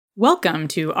Welcome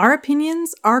to Our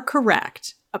Opinions Are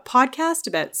Correct, a podcast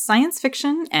about science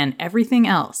fiction and everything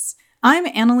else. I'm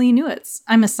Annalee Newitz.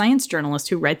 I'm a science journalist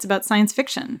who writes about science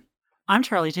fiction. I'm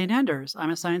Charlie Jane Anders. I'm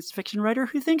a science fiction writer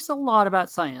who thinks a lot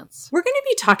about science. We're going to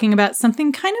be talking about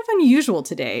something kind of unusual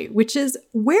today, which is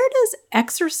where does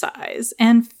exercise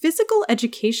and physical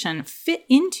education fit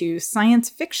into science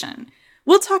fiction?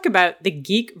 We'll talk about the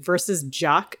geek versus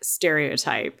jock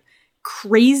stereotype,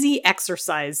 crazy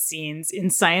exercise scenes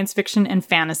in science fiction and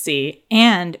fantasy,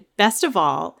 and best of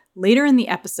all, later in the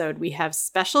episode, we have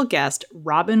special guest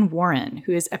Robin Warren,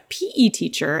 who is a PE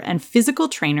teacher and physical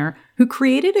trainer who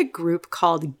created a group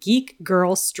called Geek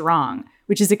Girl Strong,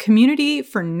 which is a community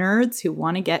for nerds who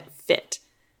want to get fit.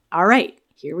 All right,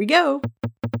 here we go.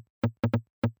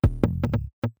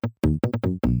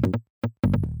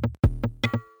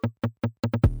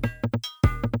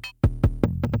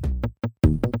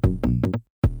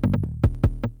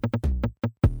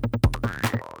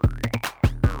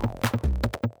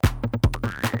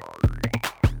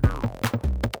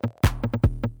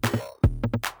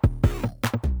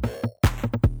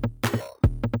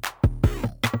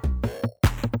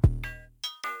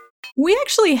 We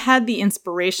actually had the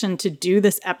inspiration to do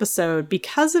this episode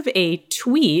because of a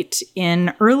tweet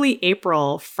in early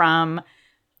April from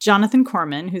Jonathan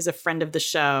Corman, who's a friend of the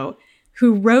show,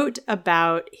 who wrote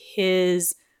about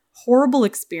his horrible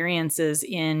experiences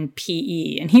in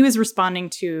PE. And he was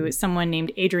responding to someone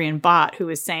named Adrian Bott, who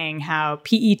was saying how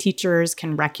PE teachers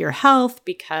can wreck your health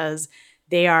because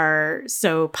they are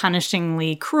so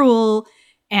punishingly cruel.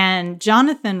 And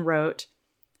Jonathan wrote,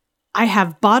 I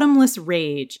have bottomless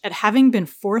rage at having been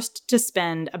forced to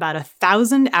spend about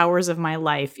 1,000 hours of my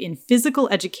life in physical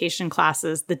education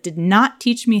classes that did not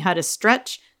teach me how to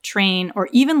stretch, train, or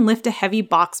even lift a heavy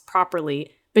box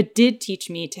properly, but did teach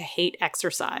me to hate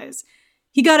exercise.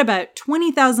 He got about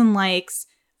 20,000 likes,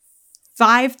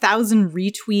 5,000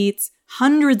 retweets,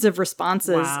 hundreds of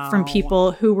responses from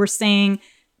people who were saying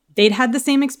they'd had the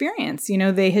same experience. You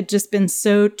know, they had just been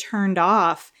so turned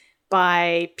off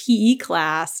by PE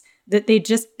class that they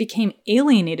just became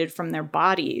alienated from their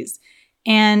bodies.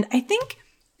 And I think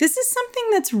this is something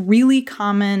that's really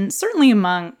common, certainly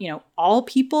among, all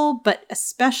people, but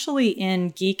especially in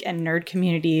geek and nerd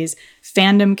communities,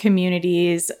 fandom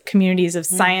communities, communities of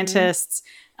scientists,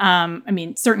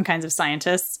 certain kinds of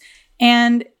scientists.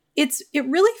 And it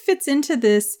really fits into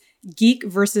this geek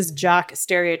versus jock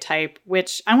stereotype,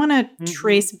 which I want to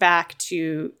trace back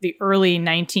to the early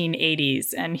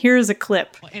 1980s. And here's a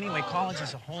clip. Well, anyway, college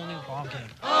is a whole new ballgame.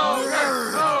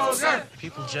 Oh, yeah.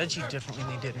 People judge you differently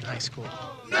than they did in high school.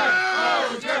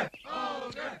 Nerds!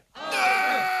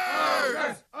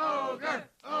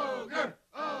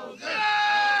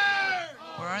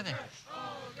 Where are they?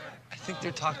 I think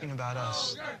they're talking about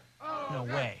us. No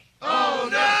way. Nerds!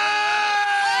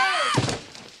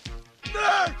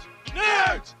 Nerds!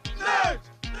 Nerds!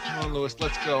 Come on, Lewis,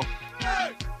 let's go.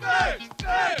 Nerds! Nerds!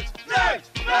 Nerds! Nerds!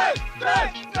 Nerds!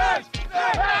 Nerds! Nerds! Nerds!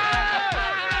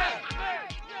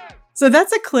 So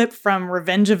that's a clip from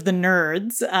Revenge of the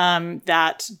Nerds,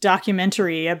 that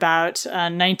documentary about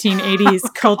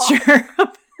 1980s culture.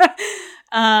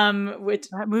 Which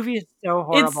that movie is so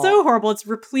horrible. It's so horrible. It's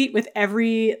replete with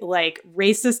every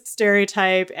racist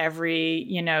stereotype, every,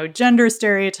 gender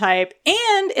stereotype.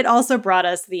 And it also brought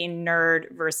us the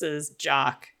nerd versus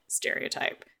jock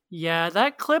stereotype. Yeah,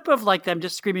 that clip of them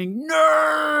just screaming,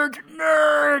 nerd,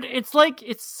 nerd. It's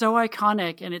so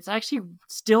iconic, and it's actually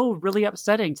still really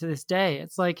upsetting to this day.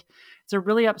 It's a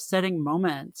really upsetting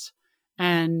moment.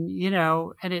 And,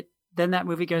 then that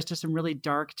movie goes to some really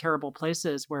dark, terrible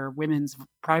places where women's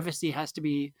privacy has to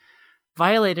be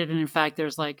violated. And in fact,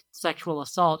 there's sexual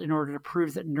assault in order to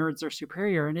prove that nerds are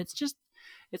superior. And it's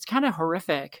kind of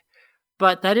horrific.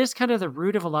 But that is kind of the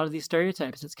root of a lot of these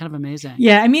stereotypes. It's kind of amazing.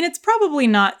 Yeah, it's probably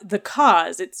not the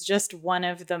cause. It's just one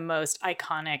of the most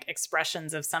iconic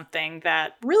expressions of something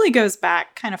that really goes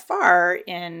back kind of far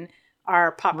in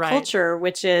our pop culture,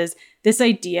 which is this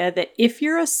idea that if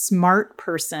you're a smart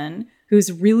person who's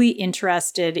really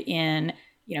interested in,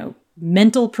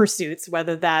 mental pursuits,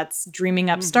 whether that's dreaming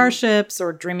up starships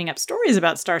or dreaming up stories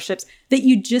about starships, that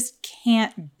you just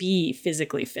can't be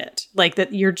physically fit.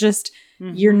 That you're just,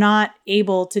 you're not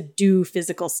able to do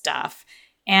physical stuff.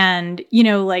 And,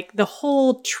 the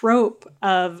whole trope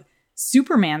of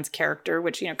Superman's character,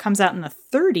 which, comes out in the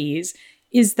 30s,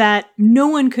 is that no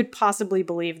one could possibly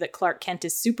believe that Clark Kent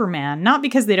is Superman, not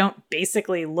because they don't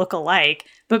basically look alike,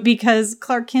 but because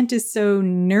Clark Kent is so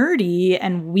nerdy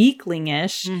and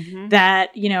weaklingish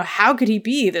that, how could he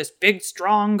be this big,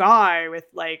 strong guy with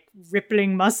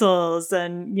rippling muscles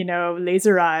and,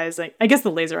 laser eyes? I guess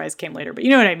the laser eyes came later, but you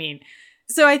know what I mean?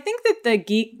 So I think that the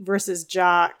geek versus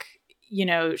jock,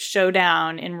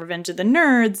 showdown in Revenge of the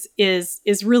Nerds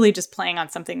is really just playing on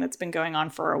something that's been going on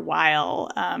for a while,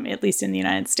 at least in the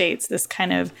United States, this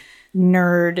kind of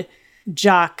nerd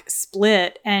jock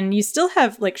split. And you still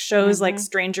have like shows like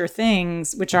Stranger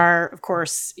Things, which are, of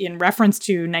course, in reference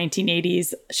to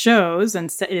 1980s shows, and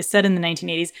it is set in the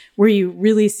 1980s, where you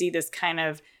really see this kind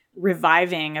of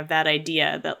reviving of that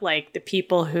idea that like the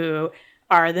people who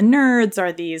are the nerds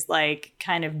are these like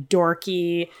kind of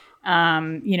dorky,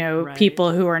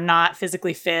 people who are not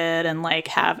physically fit and like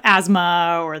have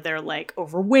asthma, or they're like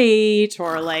overweight,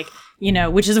 or like,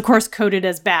 which is of course coded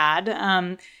as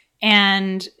bad.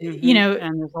 And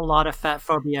and there's a lot of fat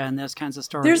phobia in those kinds of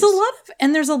stories.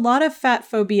 There's a lot of fat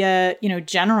phobia,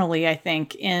 generally, I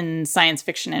think, in science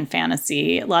fiction and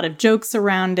fantasy. A lot of jokes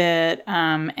around it,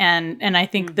 and I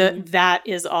think that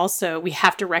is also, we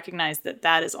have to recognize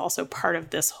that is also part of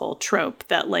this whole trope,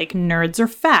 that like nerds are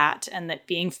fat, and that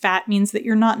being fat means that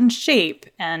you're not in shape,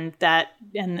 and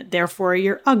therefore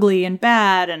you're ugly and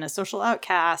bad and a social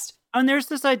outcast. And there's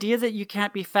this idea that you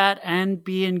can't be fat and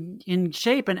be in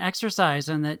shape and exercise,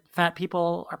 and that fat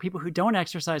people are people who don't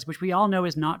exercise, which we all know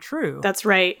is not true. That's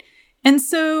right. And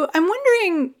so I'm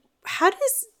wondering, how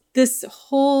does this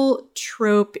whole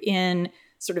trope in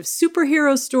sort of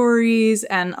superhero stories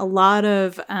and a lot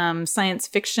of science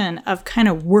fiction of kind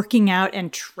of working out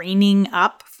and training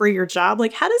up for your job,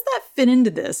 like how does that fit into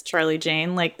this, Charlie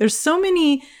Jane? Like there's so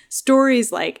many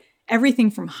stories, like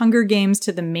everything from Hunger Games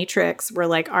to The Matrix, where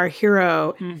like our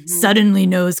hero suddenly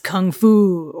knows kung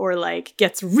fu, or like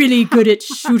gets really good at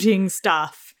shooting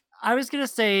stuff. I was going to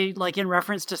say, like in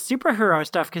reference to superhero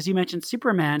stuff, because you mentioned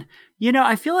Superman,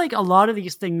 I feel like a lot of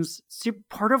these things,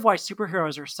 part of why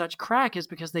superheroes are such crack is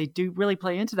because they do really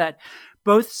play into that.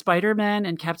 Both Spider-Man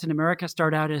and Captain America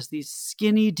start out as these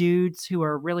skinny dudes who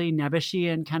are really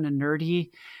nebbishy and kind of nerdy.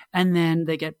 And then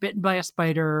they get bitten by a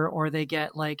spider, or they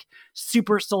get like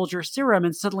super soldier serum,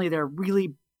 and suddenly they're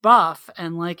really buff.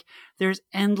 And like there's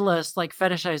endless like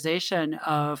fetishization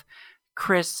of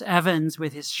Chris Evans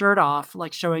with his shirt off,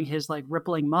 like showing his like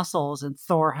rippling muscles, and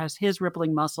Thor has his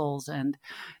rippling muscles. And,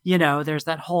 there's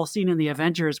that whole scene in the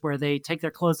Avengers where they take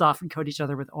their clothes off and coat each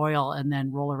other with oil and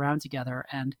then roll around together.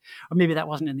 Or maybe that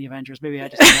wasn't in the Avengers. Maybe I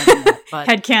just imagined that. But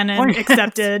headcanon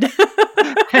accepted.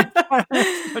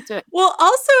 Well,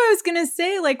 also I was going to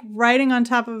say, like riding on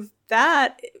top of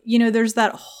that, there's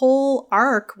that whole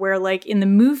arc where like in the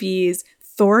movies,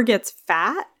 Thor gets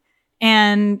fat.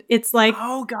 And it's like,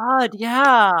 oh God,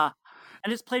 yeah.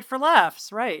 And it's played for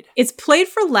laughs, right? It's played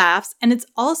for laughs, and it's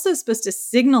also supposed to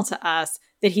signal to us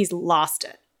that he's lost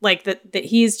it. Like that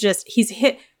he's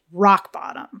hit rock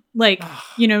bottom. Like,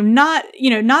 not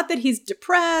that he's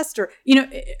depressed, or,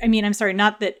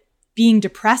 not that being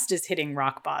depressed is hitting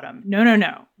rock bottom.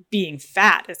 No. Being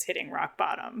fat is hitting rock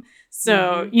bottom.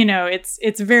 So,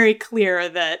 it's very clear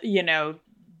that,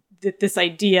 that this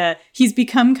idea, he's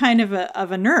become kind of a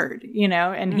nerd,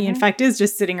 and he in fact is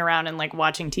just sitting around and like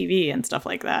watching TV and stuff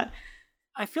like that.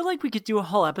 I feel like we could do a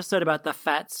whole episode about the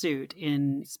fat suit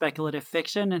in speculative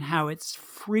fiction and how it's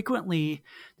frequently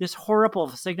this horrible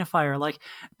signifier. Like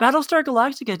Battlestar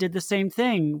Galactica did the same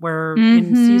thing, where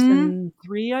in season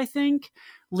 3, I think,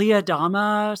 Lee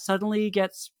Adama suddenly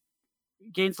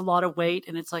gains a lot of weight,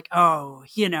 and it's like, oh,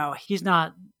 he's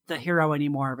not the hero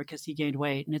anymore because he gained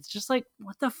weight. And it's just like,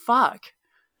 what the fuck?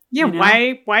 Yeah,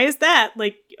 why is that?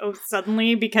 Like,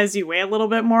 suddenly because you weigh a little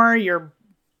bit more, you're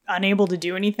unable to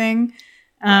do anything.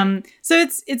 So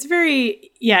it's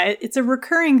very, it's a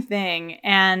recurring thing.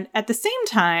 And at the same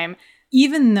time,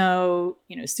 even though,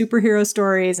 superhero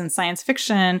stories and science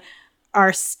fiction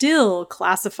are still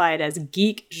classified as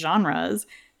geek genres,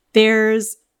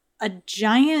 there's a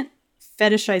giant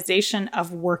fetishization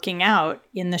of working out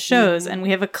in the shows. And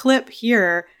we have a clip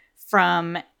here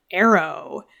from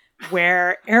Arrow,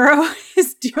 where Arrow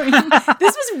is doing,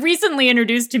 this was recently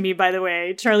introduced to me, by the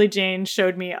way. Charlie Jane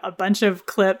showed me a bunch of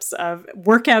clips of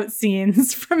workout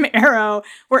scenes from Arrow,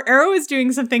 where Arrow is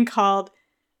doing something called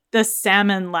the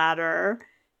salmon ladder.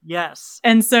 Yes.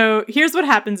 And so here's what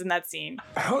happens in that scene.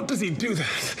 How does he do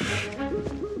that?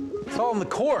 It's all in the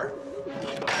core.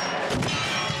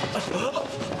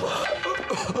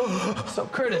 So,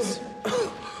 Curtis,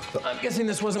 I'm guessing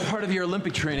this wasn't part of your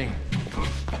Olympic training.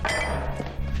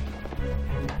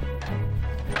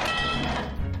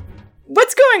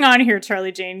 What's going on here,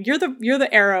 Charlie Jane? You're the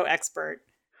Arrow expert.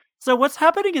 So what's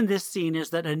happening in this scene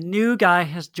is that a new guy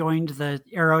has joined the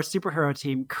Arrow superhero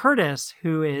team, Curtis,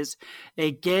 who is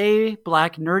a gay,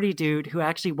 black, nerdy dude who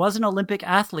actually was an Olympic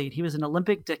athlete. He was an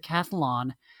Olympic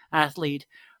decathlon athlete.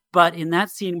 But in that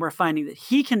scene, we're finding that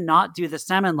he cannot do the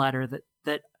salmon ladder that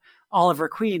Oliver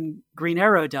Queen, Green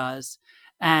Arrow, does.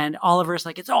 And Oliver's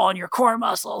like, it's all in your core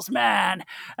muscles, man.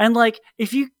 And like,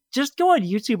 if you just go on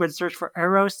YouTube and search for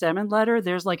Arrow salmon ladder,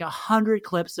 there's like 100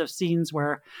 clips of scenes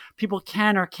where people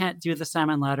can or can't do the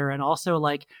salmon ladder, and also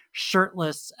like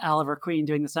shirtless Oliver Queen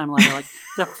doing the salmon ladder. Like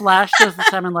the Flash does the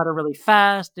salmon ladder really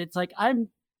fast. It's like, I'm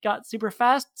got super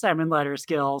fast salmon ladder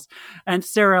skills. And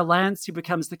Sarah Lance, who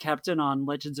becomes the captain on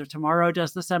Legends of Tomorrow,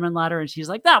 does the salmon ladder, and she's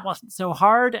like, that wasn't so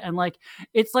hard. And like,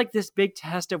 it's like this big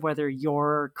test of whether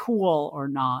you're cool or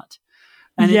not.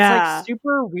 And it's like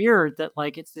super weird that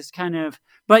like it's this kind of,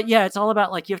 but yeah, it's all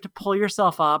about like you have to pull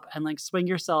yourself up and like swing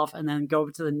yourself and then go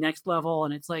to the next level.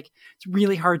 And it's like, it's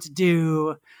really hard to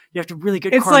do. You have to really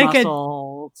good core like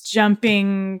muscles. A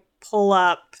jumping pull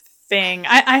up thing.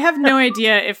 I have no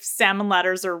idea if salmon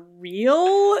ladders are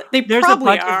real. There's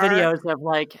probably a bunch of videos of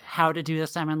like how to do the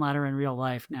salmon ladder in real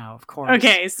life now, of course.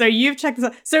 Okay, so you've checked this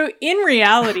out. So in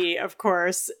reality, of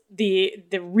course, the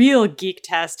real geek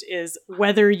test is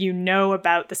whether you know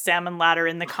about the salmon ladder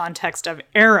in the context of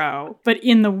Arrow. But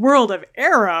in the world of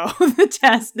Arrow,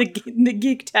 the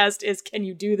geek test is, can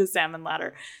you do the salmon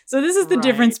ladder? So this is the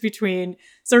difference between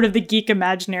sort of the geek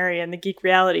imaginary and the geek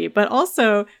reality. But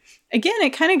also, again,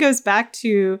 it kind of goes back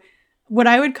to what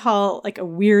I would call like a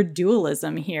weird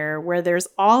dualism here, where there's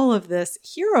all of this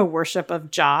hero worship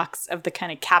of jocks, of the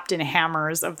kind of Captain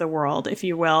Hammers of the world, if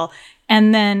you will.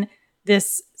 And then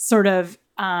this sort of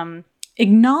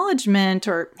acknowledgement,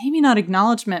 or maybe not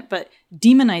acknowledgement, but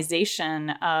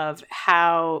demonization of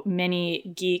how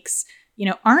many geeks,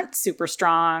 aren't super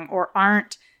strong or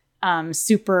aren't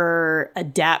super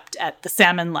adept at the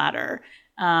salmon ladder.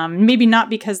 Maybe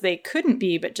not because they couldn't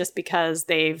be, but just because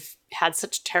they've had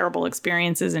such terrible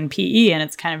experiences in PE, and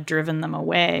it's kind of driven them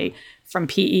away from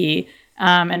PE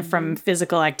and from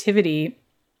physical activity.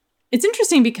 It's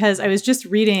interesting because I was just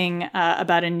reading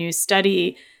about a new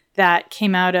study that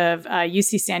came out of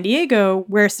UC San Diego,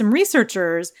 where some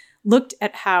researchers looked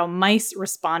at how mice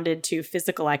responded to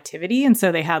physical activity. And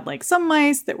so they had like some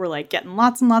mice that were like getting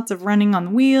lots and lots of running on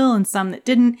the wheel, and some that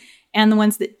didn't. And the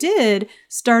ones that did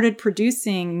started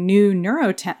producing new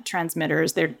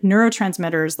neurotransmitters. Their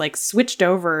neurotransmitters like switched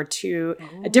over to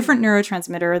a different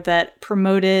neurotransmitter that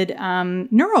promoted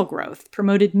neural growth,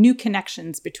 promoted new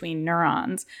connections between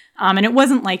neurons. And it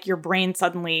wasn't like your brain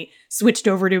suddenly switched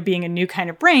over to being a new kind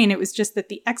of brain. It was just that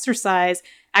the exercise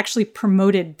actually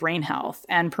promoted brain health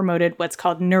and promoted what's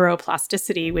called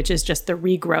neuroplasticity, which is just the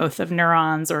regrowth of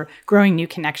neurons or growing new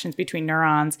connections between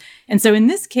neurons. And so in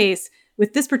this case,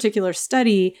 with this particular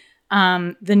study,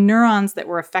 the neurons that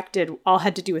were affected all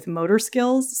had to do with motor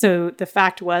skills. So the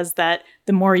fact was that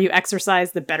the more you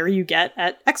exercise, the better you get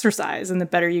at exercise and the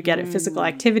better you get at physical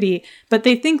activity. But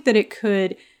they think that it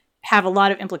could have a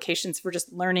lot of implications for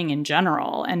just learning in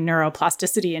general and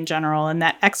neuroplasticity in general, and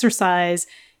that exercise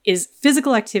is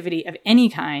physical activity of any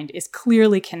kind is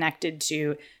clearly connected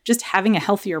to just having a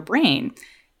healthier brain.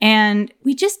 And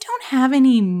we just don't have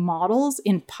any models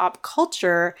in pop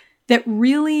culture that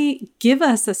really give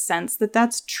us a sense that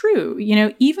that's true.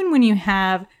 Even when you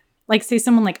have, like, say,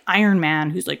 someone like Iron Man,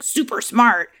 who's like super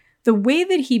smart, the way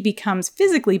that he becomes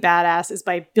physically badass is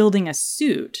by building a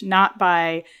suit, not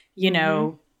by,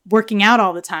 working out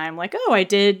all the time. Like, oh, I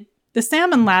did the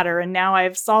salmon ladder and now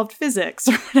I've solved physics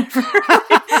or whatever.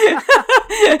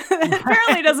 That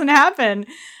apparently doesn't happen.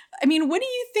 I mean, what do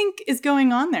you think is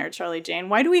going on there, Charlie Jane?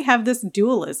 Why do we have this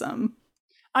dualism?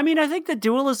 I mean, I think the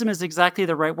dualism is exactly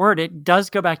the right word. It does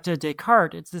go back to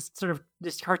Descartes. It's this sort of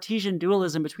this Cartesian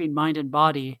dualism between mind and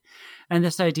body, and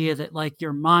this idea that like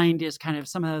your mind is kind of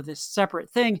somehow this separate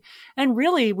thing. And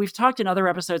really, we've talked in other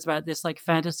episodes about this like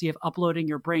fantasy of uploading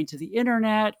your brain to the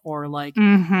internet, or like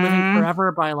living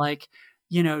forever by like,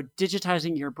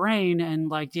 digitizing your brain, and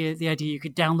like the idea you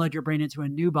could download your brain into a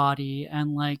new body,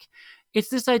 and like it's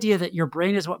this idea that your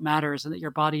brain is what matters and that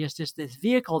your body is just this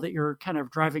vehicle that you're kind of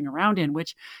driving around in,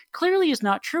 which clearly is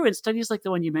not true. And studies like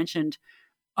the one you mentioned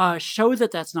show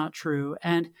that that's not true.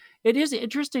 And it is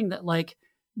interesting that like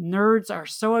nerds are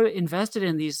so invested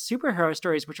in these superhero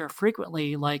stories, which are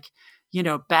frequently like,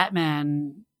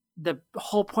 Batman. The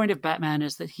whole point of Batman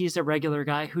is that he's a regular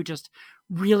guy who just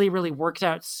really, really worked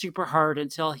out super hard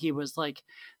until he was like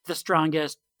the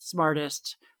strongest,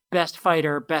 smartest, best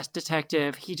fighter, best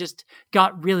detective. He just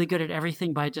got really good at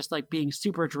everything by just like being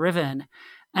super driven.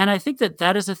 And I think that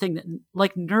that is a thing that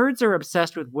like nerds are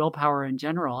obsessed with willpower in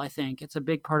general. I think it's a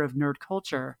big part of nerd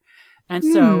culture. And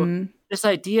so this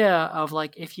idea of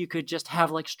like, if you could just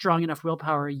have like strong enough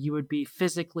willpower, you would be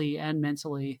physically and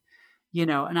mentally,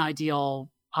 an ideal.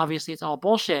 Obviously it's all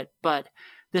bullshit, but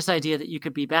this idea that you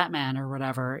could be Batman or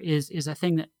whatever is a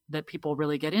thing that people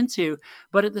really get into.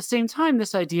 But at the same time,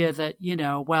 this idea that,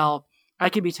 well, I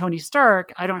can be Tony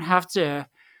Stark. I don't have to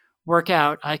work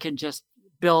out. I can just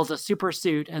build a super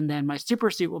suit, and then my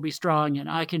super suit will be strong and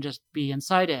I can just be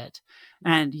inside it.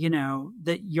 And,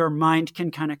 that your mind can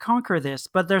kind of conquer this.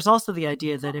 But there's also the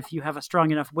idea that if you have a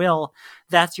strong enough will,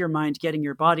 that's your mind getting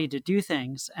your body to do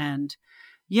things. And,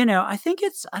 I think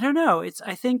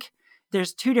I think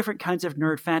there's two different kinds of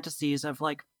nerd fantasies of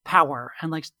like power.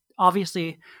 And like,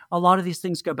 obviously a lot of these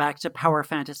things go back to power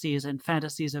fantasies and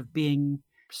fantasies of being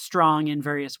strong in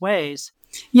various ways.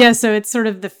 Yeah, so it's sort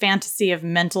of the fantasy of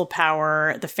mental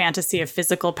power, the fantasy of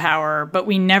physical power, but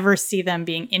we never see them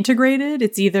being integrated.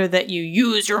 It's either that you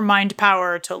use your mind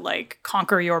power to like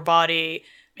conquer your body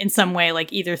in some way,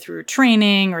 like either through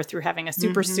training or through having a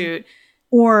super suit,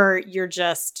 or you're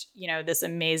just, this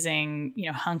amazing,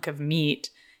 hunk of meat.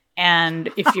 And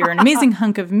if you're an amazing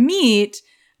hunk of meat,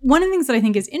 one of the things that I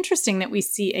think is interesting that we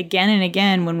see again and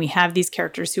again when we have these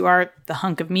characters who are the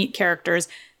hunk of meat characters,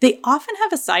 they often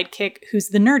have a sidekick who's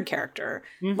the nerd character.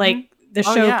 Like the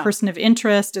show Person of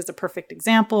Interest is a perfect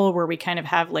example where we kind of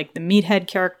have like the meathead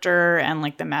character and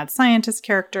like the mad scientist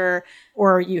character.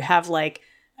 Or you have like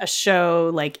a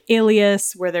show like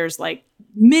Alias where there's like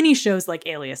many shows like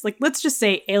Alias. Like let's just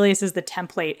say Alias is the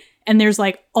template. And there's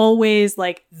like always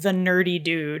like the nerdy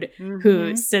dude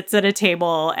who sits at a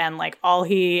table and like all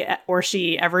he or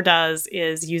she ever does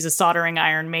is use a soldering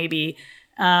iron maybe.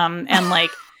 And like,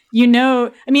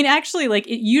 actually like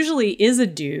it usually is a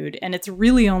dude, and it's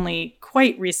really only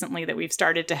quite recently that we've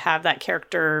started to have that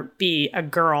character be a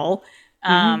girl.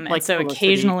 And like so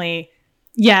occasionally...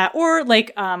 Yeah, or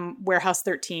like Warehouse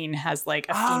 13 has like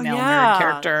a female nerd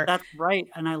character. That's right,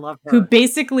 and I love her. Who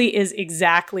basically is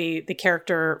exactly the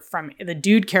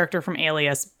dude character from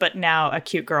Alias, but now a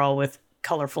cute girl with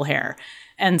colorful hair.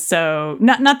 And so,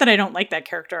 not that I don't like that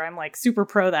character, I'm like super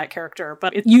pro that character,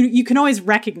 but you can always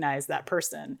recognize that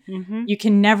person. You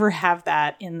can never have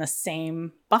that in the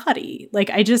same body. Like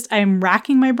I'm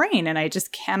racking my brain and I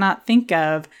just cannot think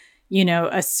of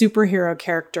a superhero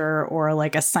character or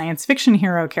like a science fiction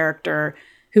hero character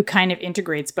who kind of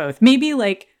integrates both. Maybe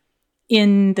like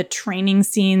in the training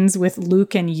scenes with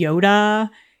Luke and Yoda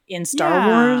in Star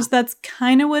Wars, that's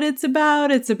kind of what it's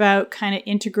about. It's about kind of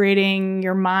integrating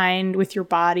your mind with your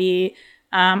body.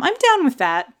 I'm down with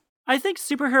that. I think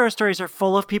superhero stories are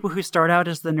full of people who start out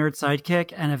as the nerd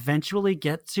sidekick and eventually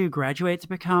get to graduate to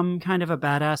become kind of a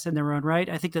badass in their own right.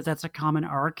 I think that that's a common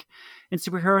arc in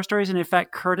superhero stories. And in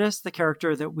fact, Curtis, the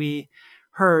character that we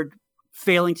heard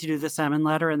failing to do the salmon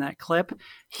ladder in that clip,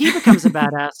 he becomes a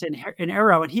badass in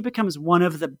Arrow, and he becomes one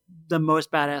of the most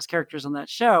badass characters on that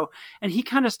show. And he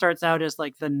kind of starts out as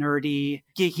like the nerdy,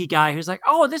 geeky guy who's like,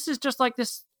 oh, this is just like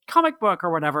this comic book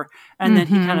or whatever. And then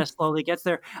he kind of slowly gets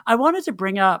there. I wanted to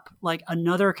bring up like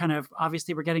another kind of,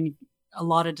 obviously we're getting a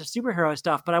lot into superhero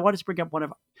stuff, but I wanted to bring up one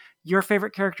of your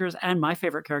favorite characters and my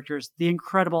favorite characters, the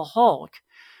Incredible Hulk,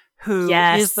 who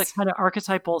is the kind of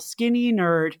archetypal skinny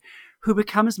nerd who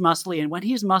becomes muscly. And when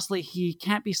he's muscly, he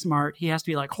can't be smart. He has to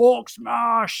be like Hulk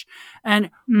smash. And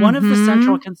one of the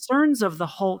central concerns of the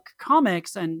Hulk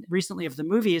comics and recently of the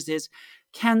movies is,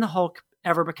 can the Hulk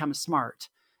ever become smart?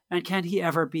 And can he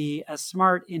ever be as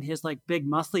smart in his like big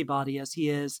muscly body as he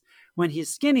is when he's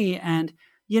skinny? And,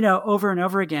 over and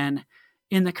over again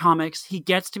in the comics, he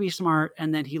gets to be smart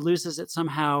and then he loses it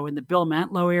somehow. In the Bill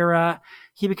Mantlo era,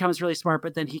 he becomes really smart,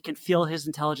 but then he can feel his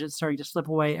intelligence starting to slip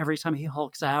away every time he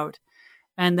hulks out.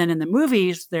 And then in the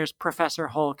movies, there's Professor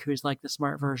Hulk, who's like the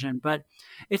smart version, but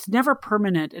it's never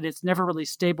permanent and it's never really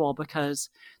stable because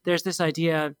there's this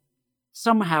idea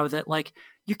somehow that like,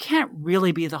 you can't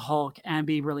really be the Hulk and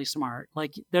be really smart.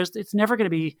 Like it's never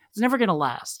going to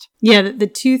last. Yeah. The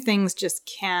two things just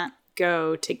can't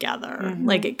go together.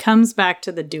 Like it comes back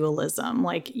to the dualism.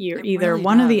 Like you're either really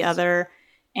one or the other.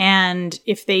 And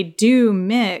if they do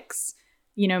mix,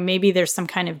 maybe there's some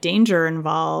kind of danger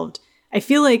involved. I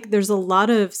feel like there's a lot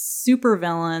of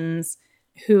supervillains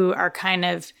who are kind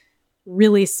of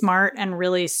really smart and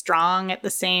really strong at the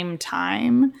same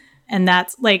time. And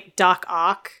that's like Doc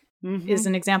Ock is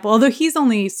an example. Although he's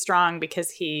only strong because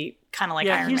he kind of like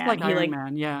Iron Man. Like Iron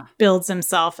Man, builds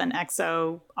himself an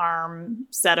exo arm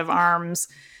set of arms.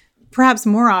 Perhaps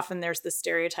more often there's the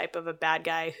stereotype of a bad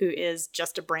guy who is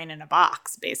just a brain in a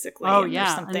box, basically. Oh, and yeah.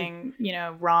 There's something,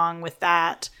 wrong with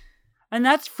that. And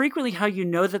that's frequently how you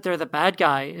know that they're the bad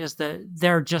guy, is that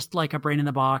they're just like a brain in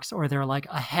the box, or they're like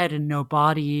a head and no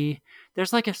body.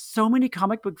 There's like so many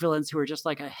comic book villains who are just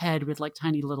like a head with like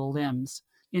tiny little limbs.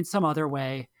 In some other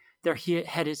way, their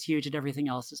head is huge and everything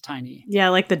else is tiny. Yeah,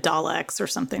 like the Daleks or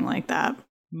something like that.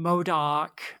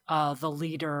 MODOK, the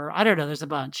leader. I don't know. There's a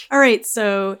bunch. All right.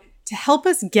 So to help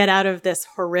us get out of this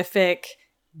horrific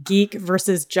geek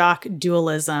versus jock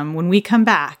dualism, when we come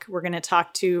back, we're going to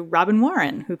talk to Robin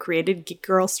Warren, who created Geek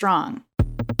Girl Strong.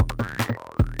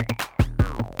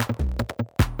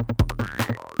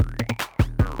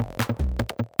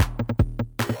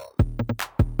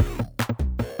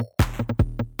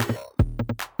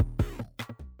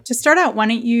 To start out, why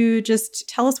don't you just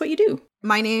tell us what you do?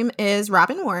 My name is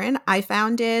Robin Warren. I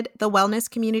founded the wellness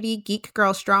community Geek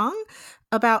Girl Strong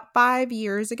about 5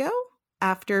 years ago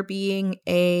after being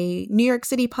a New York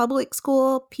City public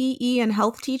school PE and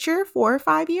health teacher for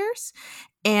 5 years.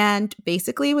 And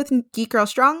basically with Geek Girl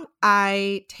Strong,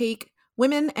 I take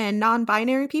women and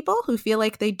non-binary people who feel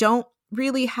like they don't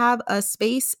really have a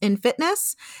space in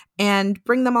fitness and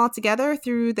bring them all together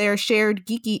through their shared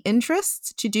geeky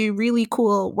interests to do really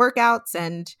cool workouts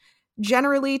and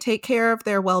generally take care of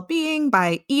their well-being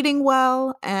by eating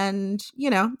well and,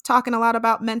 talking a lot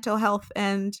about mental health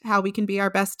and how we can be our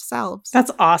best selves.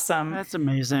 That's awesome. That's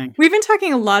amazing. We've been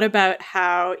talking a lot about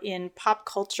how in pop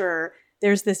culture,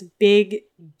 there's this big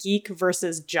geek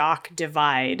versus jock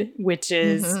divide, which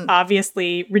is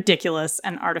obviously ridiculous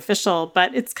and artificial,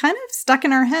 but it's kind of stuck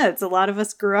in our heads. A lot of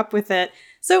us grew up with it.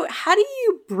 So how do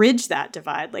you bridge that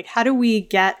divide? Like, how do we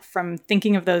get from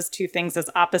thinking of those two things as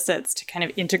opposites to kind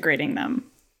of integrating them?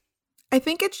 I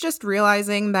think it's just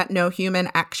realizing that no human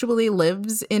actually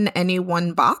lives in any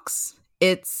one box.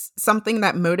 It's something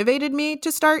that motivated me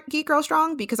to start Geek Girl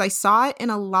Strong because I saw it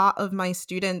in a lot of my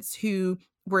students who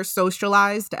were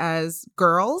socialized as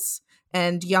girls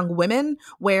and young women,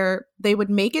 where they would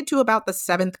make it to about the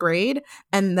 7th grade,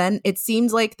 and then it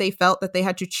seems like they felt that they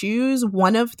had to choose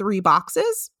one of 3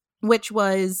 boxes, which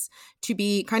was to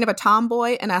be kind of a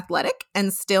tomboy and athletic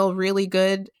and still really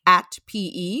good at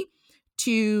PE,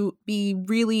 to be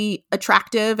really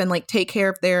attractive and take care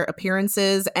of their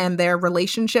appearances and their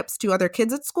relationships to other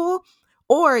kids at school.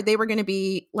 Or they were going to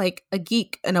be like a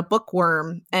geek and a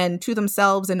bookworm and to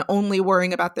themselves and only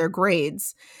worrying about their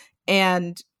grades.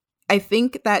 And I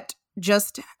think that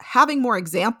just having more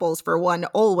examples, for one,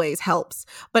 always helps.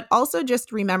 But also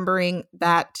just remembering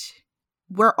that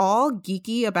we're all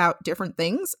geeky about different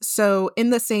things. So in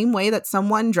the same way that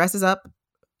someone dresses up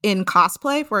in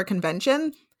cosplay for a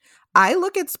convention, I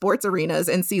look at sports arenas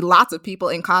and see lots of people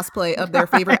in cosplay of their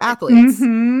favorite athletes.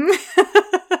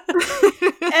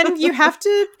 And you have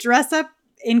to dress up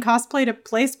in cosplay to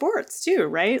play sports too,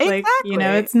 right? Exactly.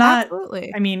 It's not,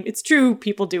 Absolutely. I mean, it's true.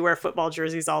 People do wear football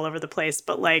jerseys all over the place,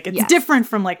 but it's Yes. different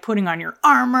from putting on your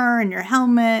armor and your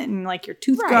helmet and your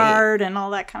tooth Right. guard and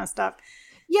all that kind of stuff.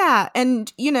 Yeah.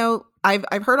 And,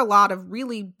 I've heard a lot of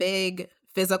really big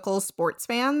physical sports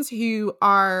fans who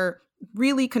are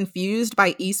really confused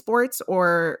by esports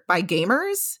or by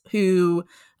gamers who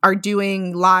are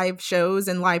doing live shows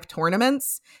and live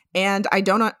tournaments. And I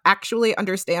don't actually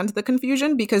understand the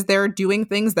confusion because they're doing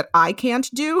things that I can't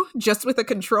do just with a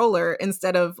controller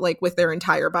instead of with their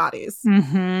entire bodies.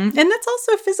 Mm-hmm. And that's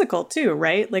also physical too,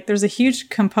 right? There's a huge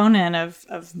component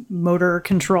of motor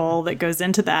control that goes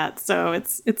into that. So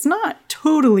it's not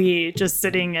totally just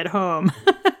sitting at home.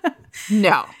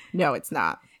 No, it's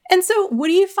not. And so what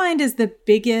do you find is the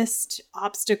biggest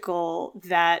obstacle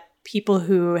that people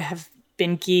who have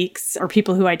been geeks or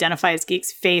people who identify as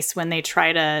geeks face when they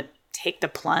try to take the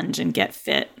plunge and get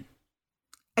fit?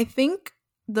 I think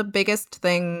the biggest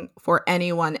thing for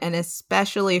anyone, and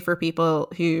especially for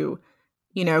people who,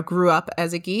 grew up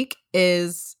as a geek,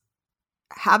 is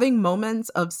having moments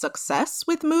of success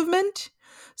with movement.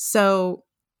 So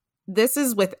this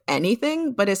is with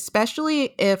anything, but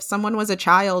especially if someone was a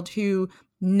child who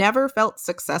never felt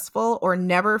successful or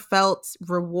never felt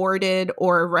rewarded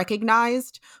or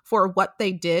recognized for what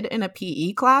they did in a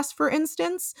PE class, for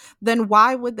instance, then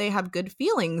why would they have good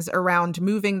feelings around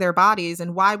moving their bodies?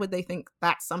 And why would they think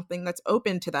that's something that's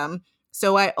open to them?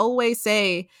 So I always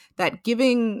say that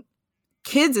giving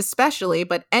kids especially,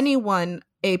 but anyone,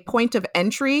 a point of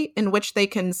entry in which they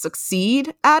can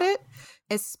succeed at it,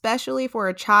 especially for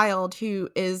a child who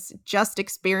is just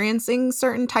experiencing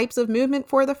certain types of movement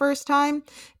for the first time,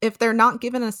 if they're not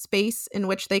given a space in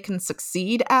which they can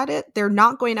succeed at it, they're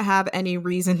not going to have any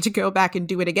reason to go back and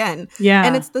do it again. Yeah.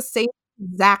 And it's the same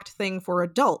exact thing for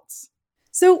adults.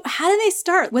 So how do they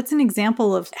start? What's an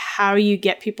example of how you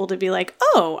get people to be like,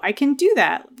 oh, I can do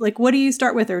that? What do you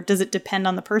start with? Or does it depend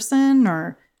on the person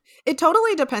or? It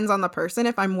totally depends on the person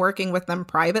if I'm working with them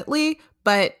privately,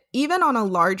 but even on a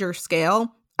larger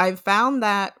scale, I've found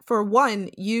that, for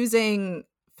one, using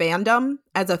fandom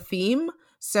as a theme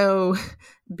So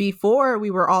before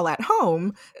we were all at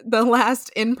home, the last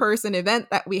in-person event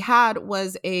that we had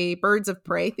was a Birds of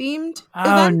Prey themed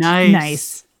event.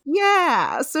 Nice.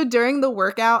 Yeah. So during the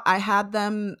workout, I had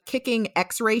them kicking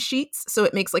x-ray sheets. So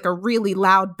it makes like a really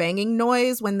loud banging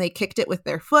noise when they kicked it with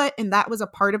their foot. And that was a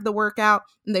part of the workout.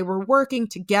 And they were working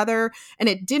together. And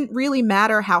it didn't really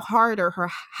matter how hard or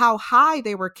how high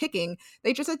they were kicking.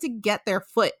 They just had to get their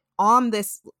foot on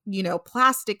this,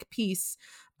 plastic piece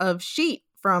of sheet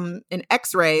from an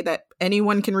x-ray that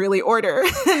anyone can really order.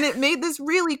 And it made this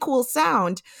really cool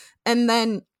sound. And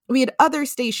then we had other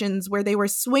stations where they were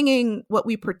swinging what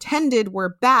we pretended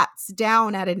were bats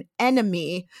down at an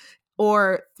enemy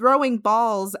or throwing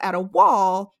balls at a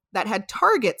wall that had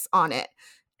targets on it.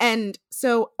 And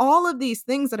so all of these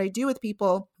things that I do with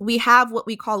people, we have what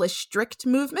we call a strict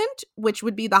movement, which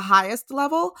would be the highest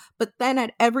level. But then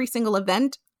at every single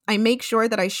event, I make sure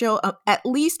that I show at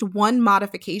least one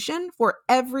modification for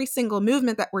every single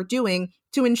movement that we're doing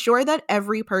to ensure that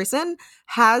every person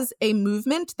has a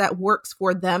movement that works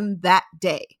for them that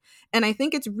day. And I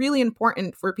think it's really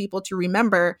important for people to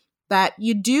remember that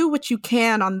you do what you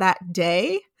can on that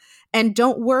day and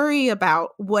don't worry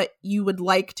about what you would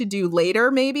like to do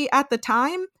later, maybe at the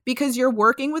time, because you're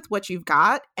working with what you've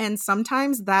got. And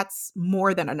sometimes that's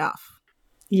more than enough.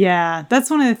 Yeah, that's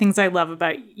one of the things I love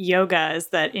about yoga is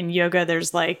that in yoga,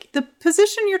 there's like the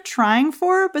position you're trying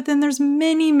for, but then there's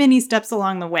many, many steps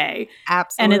along the way.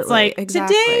 Absolutely. And it's like,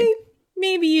 exactly. Today,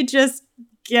 maybe you just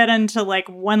get into like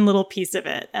one little piece of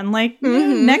it. And like,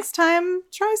 next time,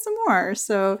 try some more.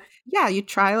 So yeah, you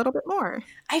try a little bit more.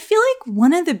 I feel like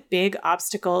one of the big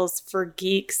obstacles for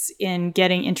geeks in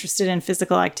getting interested in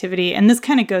physical activity, and this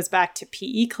kind of goes back to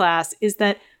PE class, is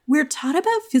that we're taught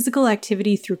about physical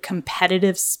activity through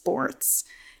competitive sports.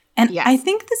 And yes. I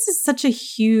think this is such a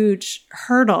huge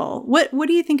hurdle. What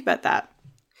do you think about that?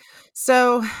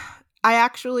 So I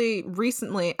actually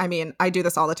recently, I do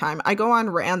this all the time. I go on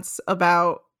rants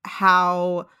about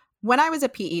how when I was a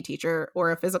PE teacher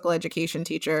or a physical education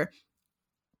teacher,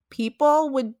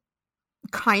 people would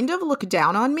kind of look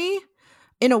down on me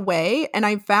in a way. And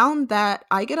I found that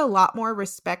I get a lot more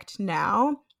respect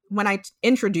now when I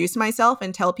introduce myself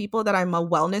and tell people that I'm a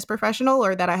wellness professional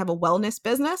or that I have a wellness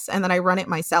business and that I run it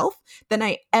myself than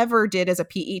I ever did as a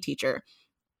PE teacher.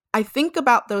 I think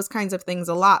about those kinds of things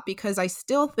a lot because I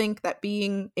still think that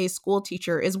being a school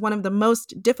teacher is one of the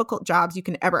most difficult jobs you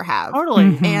can ever have. Totally.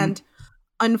 Mm-hmm. And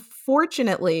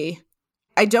unfortunately,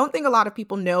 I don't think a lot of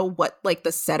people know what like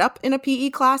the setup in a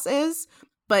PE class is,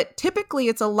 but typically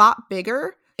it's a lot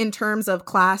bigger in terms of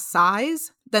class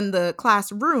size than the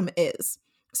classroom is.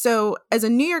 So as a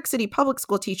New York City public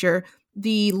school teacher,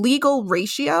 the legal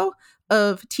ratio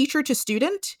of teacher to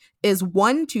student is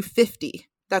 1 to 50.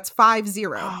 That's 50.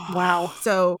 Wow.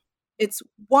 So it's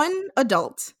 1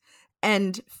 adult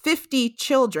and 50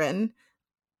 children,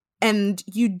 and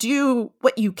you do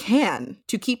what you can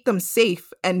to keep them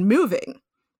safe and moving.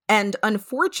 And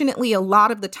unfortunately, a lot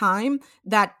of the time,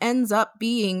 that ends up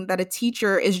being that a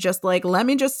teacher is just like, let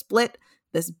me just split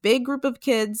this big group of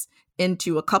kids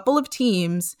into a couple of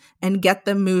teams and get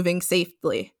them moving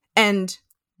safely. And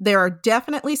there are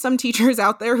definitely some teachers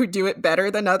out there who do it better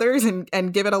than others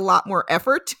and give it a lot more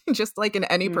effort, just like in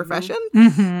any profession.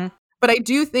 Mm-hmm. But I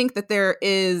do think that there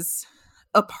is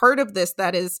a part of this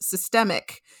that is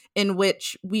systemic in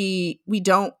which we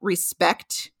don't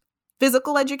respect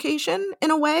physical education in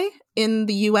a way, in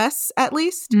the US at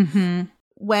least. Mm-hmm.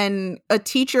 When a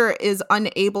teacher is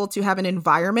unable to have an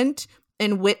environment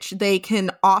in which they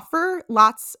can offer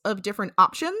lots of different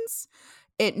options,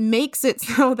 it makes it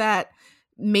so that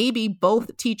maybe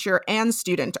both teacher and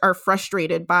student are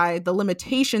frustrated by the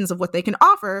limitations of what they can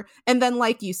offer. And then,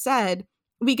 like you said,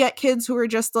 we get kids who are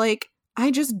just like,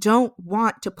 I just don't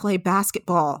want to play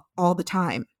basketball all the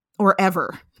time or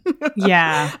ever.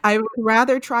 Yeah. I would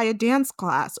rather try a dance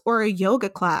class or a yoga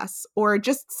class or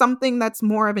just something that's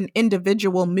more of an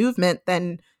individual movement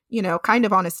than, kind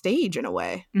of on a stage in a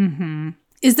way. Mm-hmm.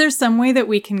 Is there some way that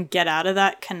we can get out of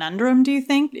that conundrum, do you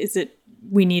think? Is it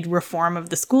we need reform of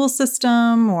the school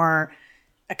system or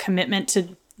a commitment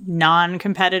to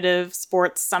non-competitive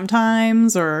sports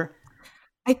sometimes? Or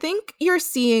I think you're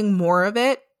seeing more of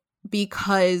it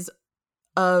because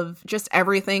of just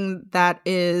everything that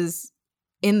is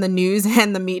in the news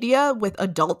and the media with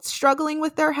adults struggling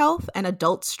with their health and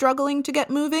adults struggling to get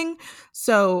moving.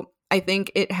 So I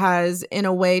think it has, in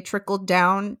a way, trickled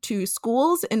down to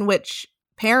schools in which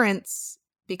parents,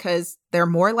 because they're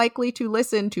more likely to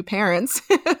listen to parents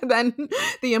than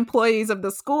the employees of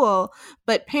the school,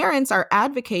 but parents are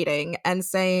advocating and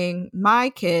saying, my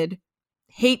kid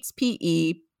hates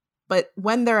PE, but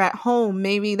when they're at home,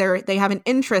 maybe they have an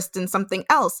interest in something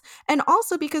else. And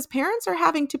also because parents are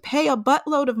having to pay a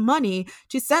buttload of money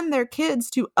to send their kids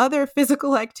to other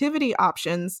physical activity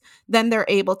options than they're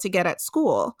able to get at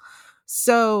school.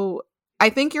 So I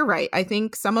think you're right. I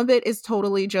think some of it is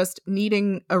totally just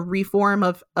needing a reform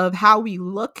of how we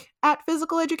look at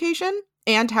physical education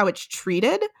and how it's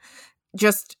treated.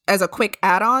 Just as a quick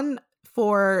add-on,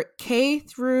 for K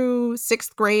through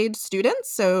 6th grade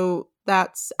students, so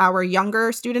that's our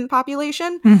younger student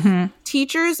population,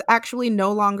 teachers actually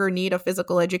no longer need a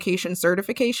physical education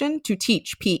certification to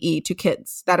teach PE to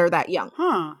kids that are that young.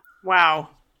 Huh. Wow.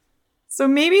 So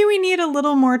maybe we need a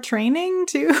little more training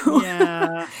too.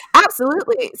 Yeah.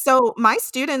 Absolutely. So my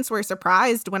students were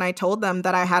surprised when I told them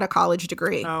that I had a college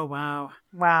degree. Oh, wow.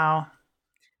 Wow.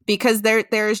 Because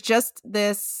there's just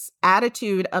this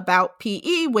attitude about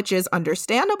PE, which is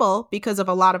understandable because of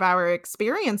a lot of our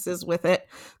experiences with it,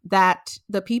 that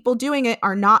the people doing it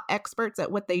are not experts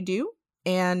at what they do.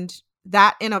 And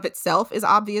that in of itself is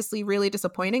obviously really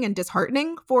disappointing and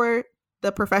disheartening for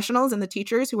the professionals and the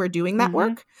teachers who are doing that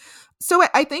work. So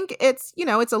I think it's,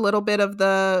 it's a little bit of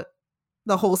the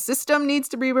whole system needs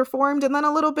to be reformed, and then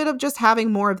a little bit of just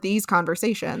having more of these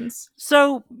conversations.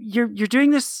 So you're doing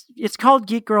this, it's called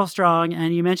Geek Girl Strong,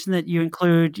 and you mentioned that you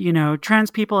include,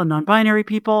 trans people and non-binary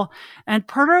people. And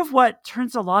part of what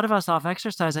turns a lot of us off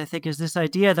exercise, I think, is this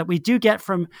idea that we do get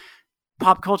from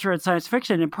pop culture and science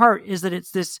fiction, in part, is that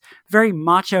it's this very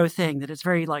macho thing, that it's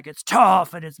very like, it's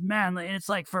tough and it's manly. And it's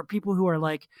like for people who are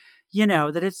like,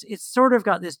 that it's sort of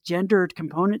got this gendered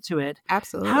component to it.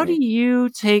 Absolutely. How do you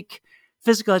take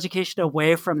physical education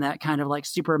away from that kind of like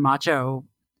super macho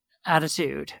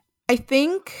attitude? I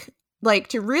think, like,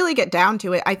 to really get down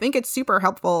to it, I think it's super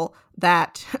helpful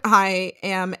that I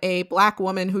am a Black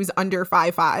woman who's under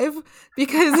 5'5",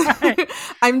 because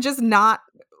I'm just not,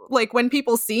 like, when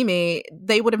people see me,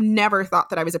 they would have never thought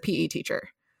that I was a PE teacher.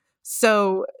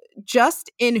 So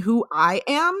just in who I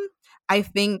am, I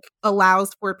think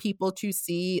allows for people to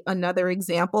see another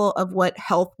example of what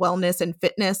health, wellness, and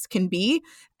fitness can be.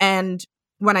 And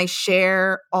when I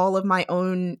share all of my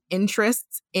own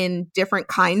interests in different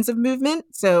kinds of movement,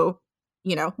 so,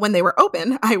 when they were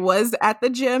open, I was at the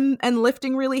gym and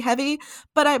lifting really heavy,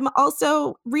 but I'm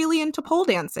also really into pole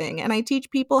dancing, and I teach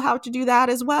people how to do that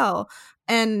as well.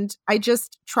 And I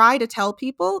just try to tell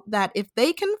people that if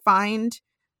they can find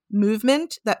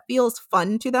movement that feels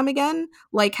fun to them again,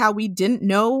 like how we didn't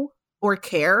know or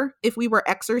care if we were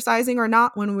exercising or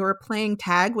not when we were playing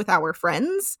tag with our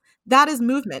friends, that is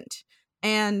movement.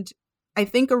 And I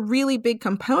think a really big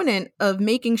component of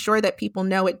making sure that people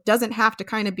know it doesn't have to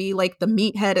kind of be like the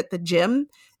meathead at the gym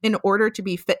in order to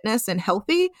be fitness and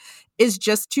healthy is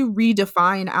just to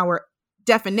redefine our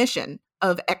definition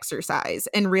of exercise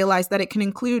and realize that it can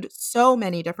include so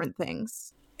many different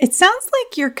things. It sounds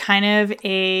like you're kind of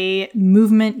a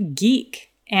movement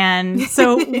geek. And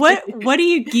so what do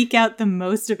you geek out the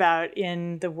most about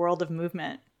in the world of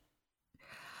movement?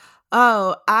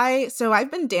 Oh,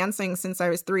 I've been dancing since I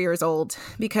was 3 years old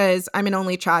because I'm an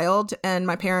only child and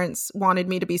my parents wanted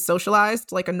me to be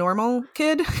socialized like a normal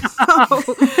kid. So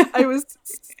I was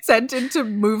sent into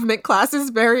movement classes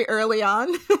very early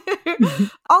on.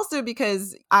 Also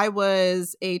because I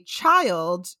was a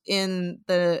child in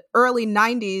the early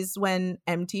 90s when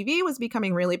MTV was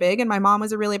becoming really big and my mom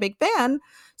was a really big fan.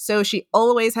 So she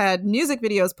always had music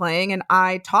videos playing and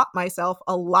I taught myself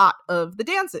a lot of the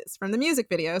dances from the music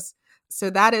videos. So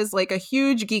that is like a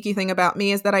huge geeky thing about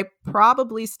me, is that I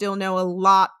probably still know a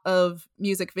lot of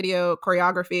music video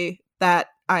choreography that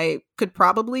I could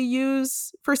probably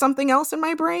use for something else in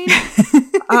my brain.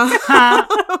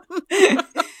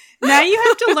 Now you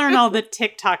have to learn all the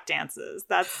TikTok dances.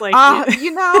 That's like, I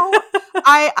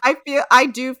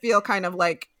do feel kind of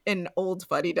like an old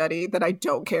fuddy-duddy that I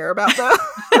don't care about though.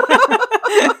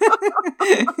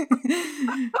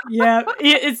 Yeah,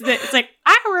 it's like,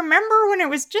 I remember when it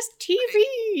was just TV.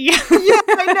 Yeah,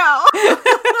 I know.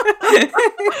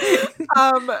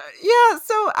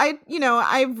 So I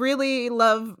really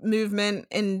love movement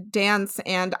and dance,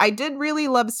 and I did really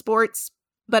love sports,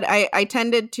 but I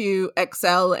tended to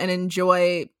excel and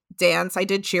enjoy dance. I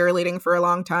did cheerleading for a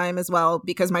long time as well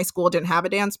because my school didn't have a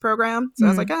dance program. So I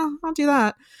was like, oh, I'll do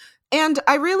that. And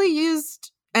I really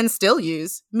used and still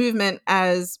use movement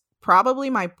as probably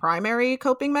my primary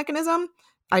coping mechanism.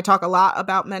 I talk a lot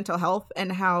about mental health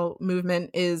and how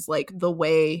movement is like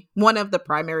one of the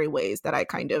primary ways that I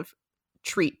kind of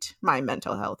treat my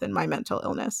mental health and my mental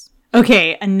illness.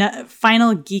 Okay, a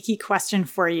final geeky question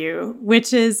for you,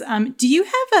 which is, do you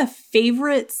have a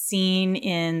favorite scene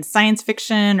in science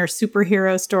fiction or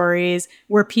superhero stories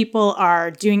where people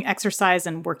are doing exercise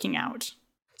and working out?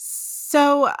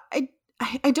 So I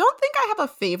don't think I have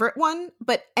a favorite one,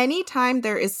 but anytime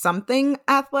there is something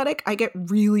athletic, I get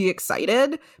really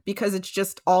excited because it's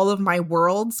just all of my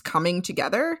worlds coming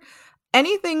together.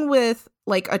 Anything with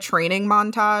like a training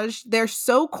montage, they're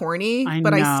so corny,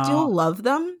 but I still love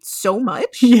them so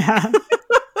much. Yeah.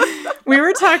 We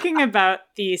were talking about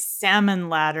the salmon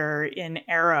ladder in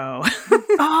Arrow.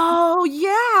 Oh,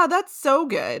 yeah, that's so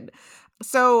good.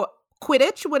 So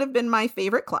Quidditch would have been my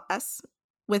favorite class,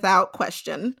 without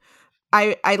question.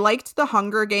 I liked the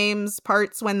Hunger Games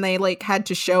parts when they like had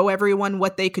to show everyone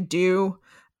what they could do.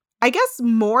 I guess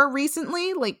more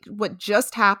recently, like what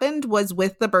just happened was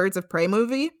with the Birds of Prey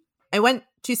movie. I went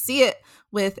to see it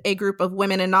with a group of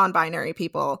women and non-binary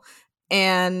people.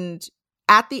 And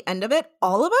at the end of it,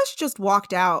 all of us just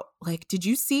walked out. Like, did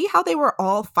you see how they were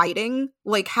all fighting?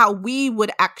 Like how we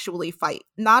would actually fight.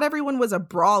 Not everyone was a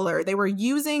brawler. They were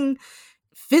using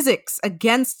physics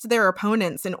against their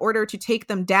opponents in order to take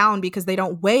them down because they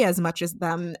don't weigh as much as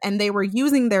them, and they were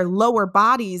using their lower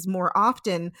bodies more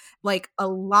often, like a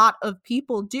lot of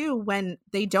people do when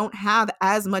they don't have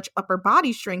as much upper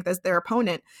body strength as their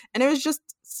opponent. And it was just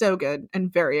so good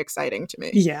and very exciting to me.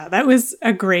 Yeah, that was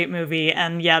a great movie.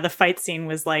 And yeah, the fight scene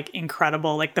was like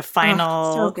incredible. Like the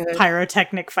final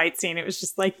pyrotechnic fight scene. It was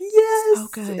just like, yes. So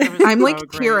good. I'm like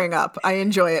tearing up. I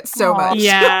enjoy it so much.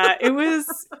 Yeah, it was.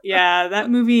 Yeah, that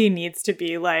movie needs to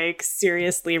be like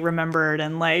seriously remembered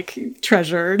and like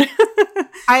treasured.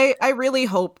 I really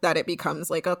hope that it becomes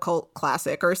like a cult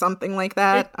classic or something like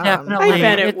that. Definitely. I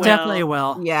bet it will. Definitely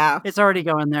will. Yeah. It's already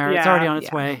going there. It's already on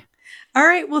its way. All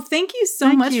right. Well, thank you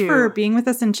so much for being with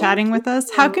us and chatting with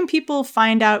us. How can people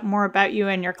find out more about you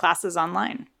and your classes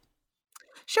online?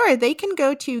 Sure. They can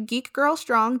go to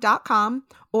geekgirlstrong.com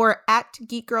or at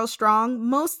geekgirlstrong,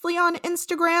 mostly on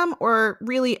Instagram or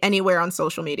really anywhere on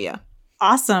social media.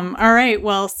 Awesome. All right.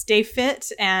 Well, stay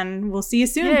fit and we'll see you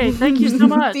soon. Yay, thank you so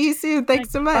much. See you soon.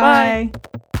 Thanks so much. Bye.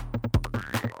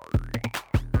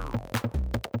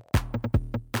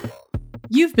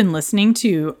 You've been listening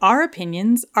to Our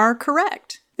Opinions Are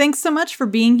Correct. Thanks so much for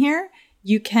being here.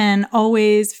 You can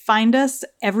always find us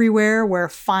everywhere where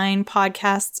fine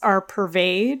podcasts are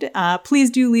purveyed. Please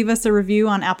do leave us a review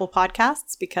on Apple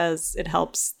Podcasts because it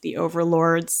helps the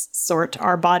overlords sort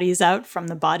our bodies out from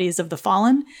the bodies of the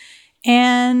fallen.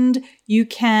 And you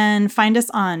can find us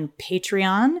on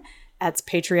Patreon. That's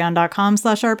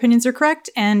patreon.com/ouropinionsarecorrect.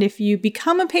 And if you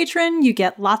become a patron, you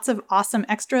get lots of awesome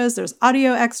extras. There's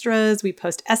audio extras. We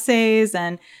post essays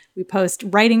and we post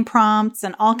writing prompts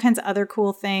and all kinds of other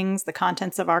cool things, the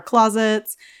contents of our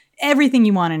closets, everything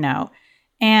you want to know.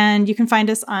 And you can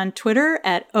find us on Twitter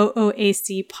at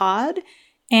OOACpod.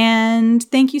 And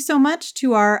thank you so much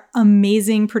to our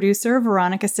amazing producer,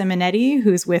 Veronica Simonetti,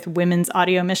 who's with Women's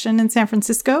Audio Mission in San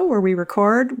Francisco, where we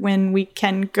record when we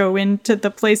can go into the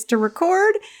place to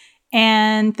record.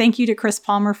 And thank you to Chris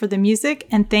Palmer for the music.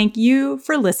 And thank you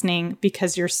for listening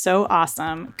because you're so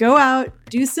awesome. Go out,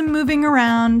 do some moving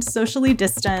around, socially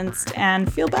distanced,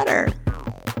 and feel better.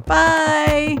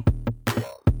 Bye.